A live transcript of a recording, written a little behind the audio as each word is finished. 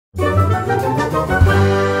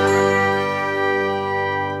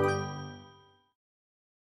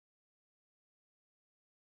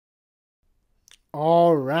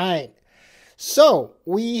All right. So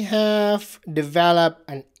we have developed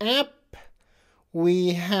an app.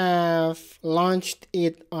 We have launched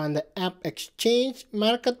it on the AppExchange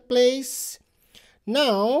marketplace.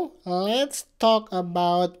 Now, let's talk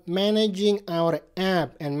about managing our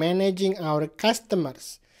app and managing our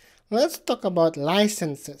customers. Let's talk about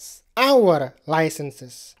licenses, our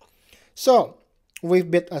licenses. So,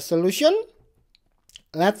 we've built a solution.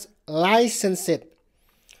 Let's license it.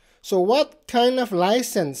 So, what kind of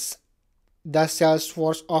license does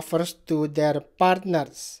Salesforce offers to their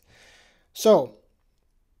partners? So,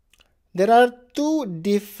 there are two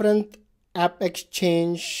different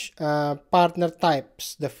AppExchange partner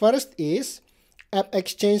types. The first is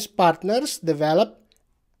AppExchange partners develop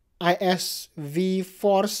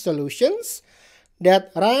ISV4 solutions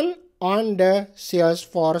that run on the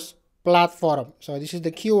Salesforce platform. So this is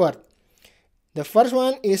the keyword. The first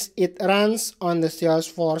one is it runs on the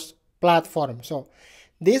Salesforce platform. So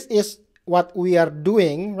this is what we are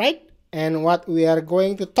doing, right? And what we are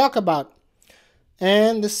going to talk about.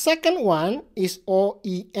 And the second one is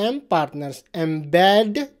OEM partners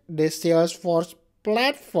embed the Salesforce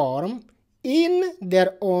platform in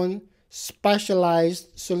their own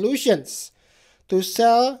specialized solutions to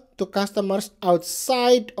sell to customers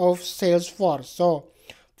outside of Salesforce. So,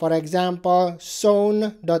 for example,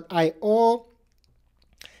 Zone.io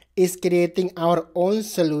is creating our own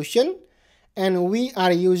solution, and we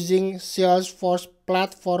are using Salesforce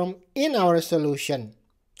platform in our solution.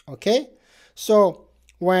 Okay? So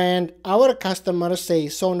when our customers, say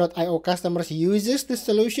Zone.io customers, uses the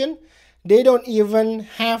solution, they don't even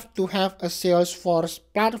have to have a Salesforce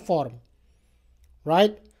platform,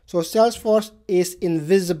 right? So Salesforce is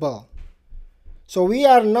invisible. So we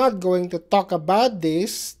are not going to talk about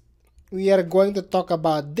this. We are going to talk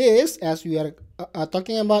about this as we are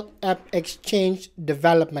talking about AppExchange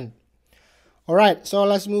development. All right, so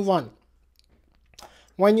let's move on.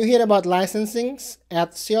 When you hear about licensing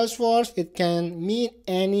at Salesforce, it can mean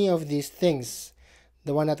any of these things.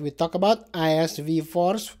 The one that we talk about,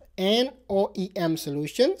 ISV4s and OEM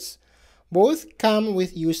solutions, both come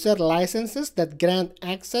with user licenses that grant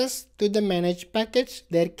access to the managed package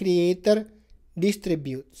their creator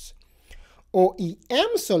distributes.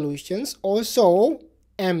 OEM solutions also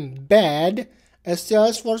embed a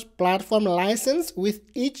Salesforce platform license with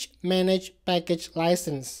each managed package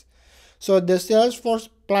license. So the Salesforce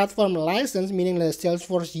platform license, meaning the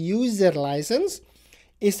Salesforce user license,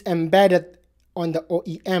 is embedded on the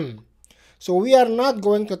OEM. So we are not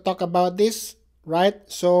going to talk about this, right?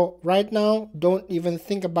 So right now, don't even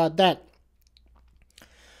think about that.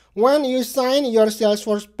 When you sign your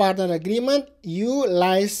Salesforce partner agreement, you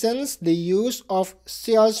license the use of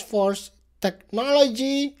Salesforce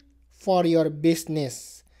technology for your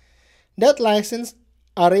business. That license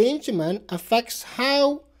arrangement affects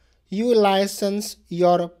how you license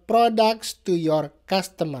your products to your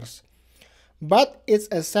customers. But it's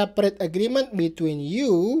a separate agreement between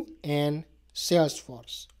you and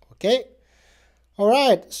Salesforce. Okay?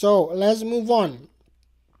 Alright, so let's move on.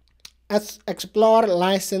 Let's explore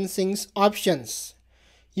licensing options.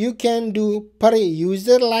 You can do per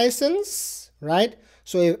user license, right?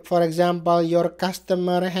 So if, for example, your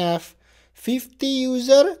customer have 50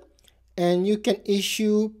 user and you can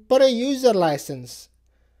issue per user license.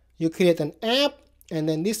 You create an app, and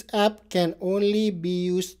then this app can only be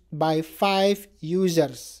used by 5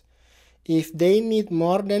 users. If they need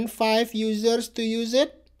more than 5 users to use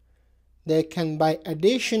it, they can buy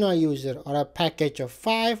additional user or a package of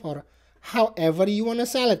 5 or however you want to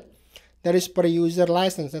sell it. That is per user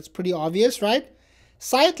license. That's pretty obvious, right?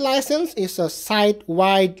 Site license is a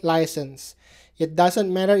site-wide license. It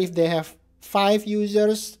doesn't matter if they have 5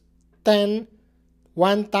 users, 10,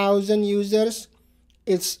 1,000 users.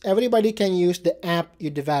 It's everybody can use the app you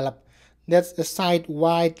develop. That's a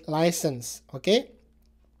site-wide license, okay?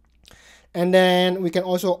 And then we can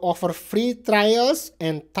also offer free trials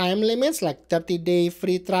and time limits like 30-day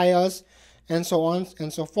free trials and so on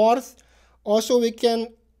and so forth. Also, we can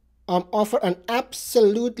offer an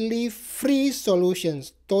absolutely free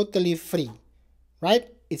solutions, totally free, right?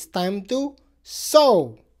 It's time to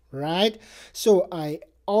sow, right? So I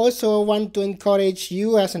also want to encourage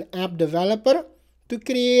you as an app developer to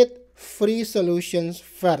create free solutions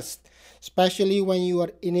first, especially when you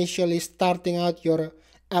are initially starting out your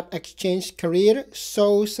AppExchange career.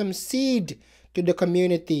 Sow some seed to the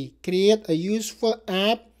community, create a useful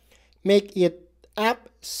app, make it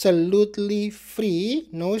absolutely free,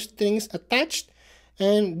 no strings attached,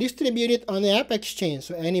 and distribute it on the AppExchange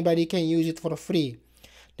so anybody can use it for free.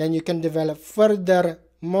 Then you can develop further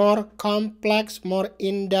more complex, more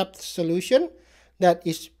in-depth solution that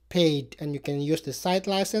is paid, and you can use the site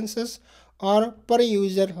licenses or per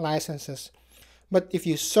user licenses. But if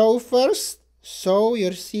you sow first, sow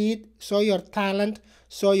your seed, sow your talent,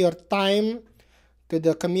 sow your time to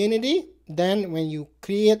the community, then when you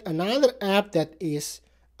create another app that is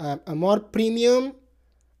a more premium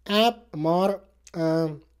app, more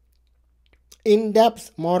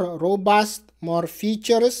in-depth, more robust, more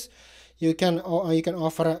features, you can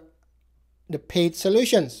offer the paid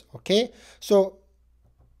solutions. Okay, so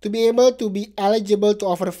to be able to be eligible to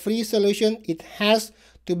offer free solution, it has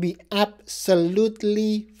to be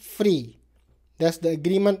absolutely free. That's the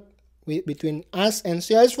agreement between us and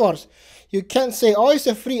Salesforce. You can't say, oh, it's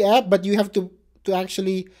a free app, but you have to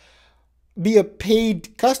actually be a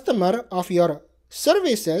paid customer of your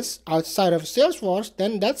services outside of Salesforce.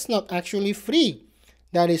 Then that's not actually free.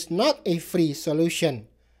 That is not a free solution.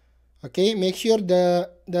 Okay, make sure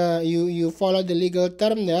you follow the legal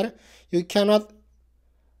term there. You cannot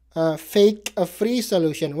fake a free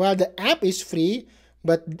solution. Well, the app is free,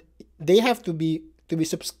 but they have to be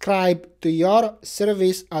subscribed to your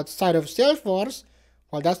service outside of Salesforce.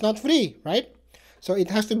 Well, that's not free, right? So it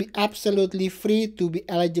has to be absolutely free to be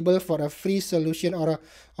eligible for a free solution or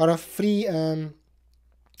a free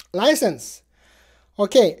license.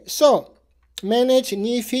 Okay, so manage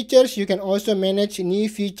new features. You can also manage new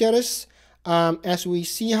features as we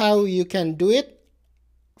see how you can do it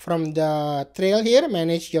from the trail here.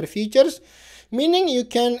 Manage your features, meaning you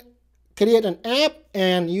can create an app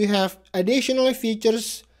and you have additional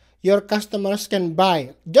features your customers can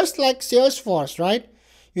buy, just like Salesforce, right?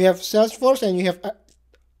 You have Salesforce and you have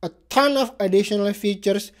a ton of additional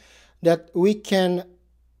features that we can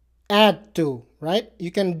add to, right?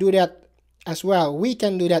 You can do that as well. We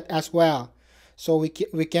can do that as well. So we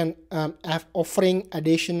can have offering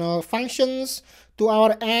additional functions to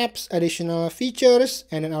our apps, additional features,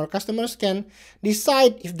 and then our customers can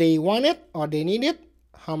decide if they want it or they need it,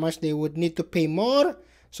 how much they would need to pay more.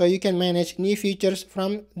 So you can manage new features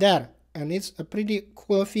from there, and it's a pretty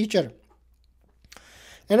cool feature.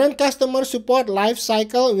 And then customer support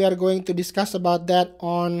lifecycle, we are going to discuss about that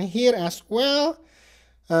on here as well.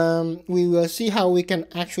 We will see how we can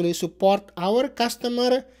actually support our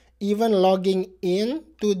customer even logging in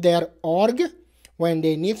to their org when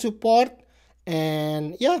they need support,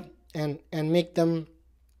 and and make them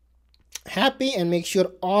happy and make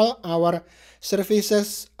sure all our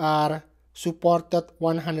services are supported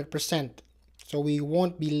 100%. So we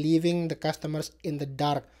won't be leaving the customers in the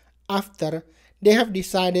dark after they have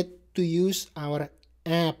decided to use our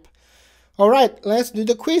app. All right, let's do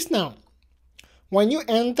the quiz now. When you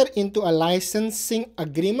enter into a licensing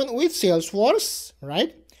agreement with Salesforce,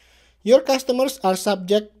 right, your customers are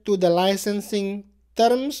subject to the licensing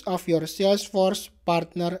terms of your Salesforce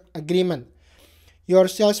partner agreement. Your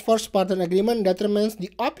Salesforce partner agreement determines the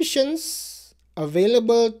options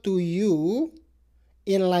available to you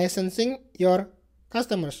in licensing your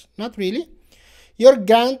customers. Not really. You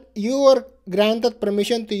are granted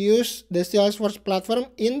permission to use the Salesforce platform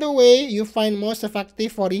in the way you find most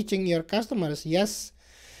effective for reaching your customers. Yes,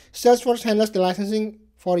 Salesforce handles the licensing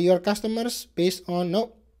for your customers based on,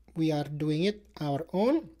 no, we are doing it our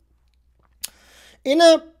own. In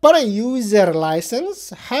a per user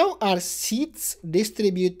license, how are seats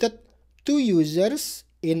distributed to users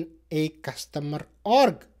in a customer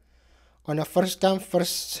org? On a first come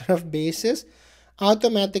first serve basis,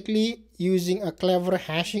 automatically using a clever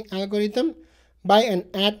hashing algorithm by an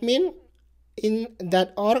admin in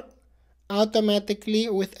that org, automatically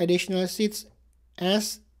with additional seats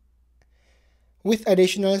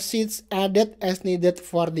added as needed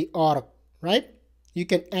for the org, right? You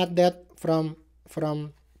can add that from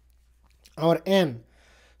our end.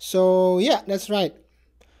 So yeah, that's right.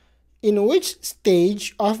 In which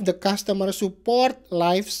stage of the customer support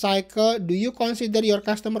life cycle do you consider your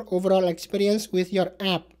customer overall experience with your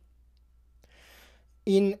app?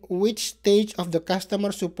 In which stage of the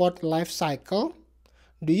customer support life cycle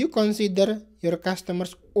do you consider your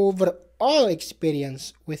customer's overall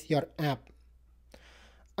experience with your app?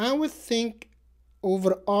 I would think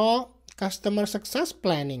overall customer success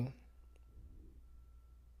planning.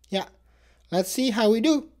 Yeah, let's see how we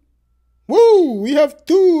do. Woo! We have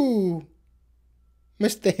 2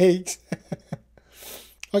 mistakes.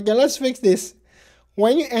 Okay, let's fix this.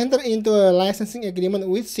 When you enter into a licensing agreement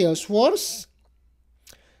with Salesforce,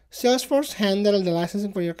 Salesforce handle the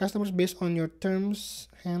licensing for your customers based on your terms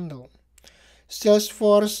handle.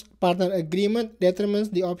 Salesforce partner agreement determines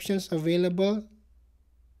the options available.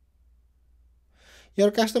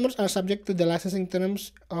 Your customers are subject to the licensing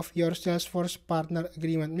terms of your Salesforce partner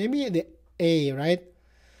agreement. Maybe the A, right?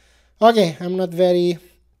 Okay, I'm not very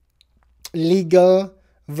legal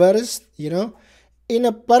First, in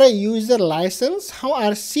a per user license, how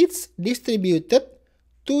are seats distributed?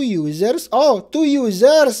 2 users. Oh, 2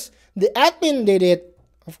 users. The admin did it.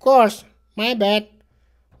 Of course. My bad.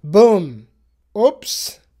 Boom.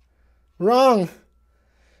 Oops. Wrong.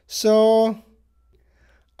 So,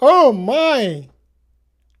 oh my.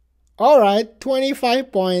 Alright,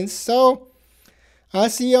 25 points. So, I'll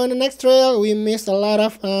see you on the next trail. We missed a lot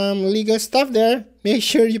of legal stuff there. Make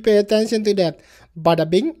sure you pay attention to that. Bada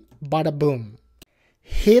bing, bada boom.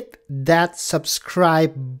 Hit that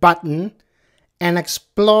subscribe button and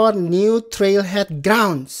explore new trailhead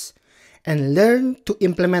grounds and learn to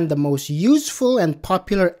implement the most useful and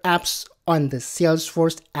popular apps on the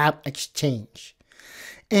Salesforce AppExchange.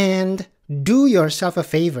 And do yourself a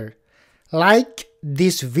favor, like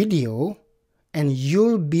this video and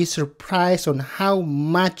you'll be surprised on how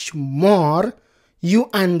much more you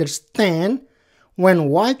understand when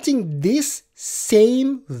watching this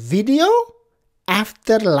same video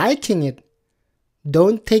after liking it.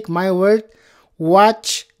 Don't take my word.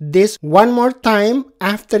 Watch this one more time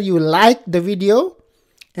after you like the video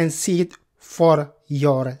and see it for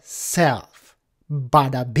yourself.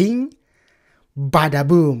 Bada bing, bada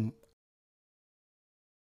boom.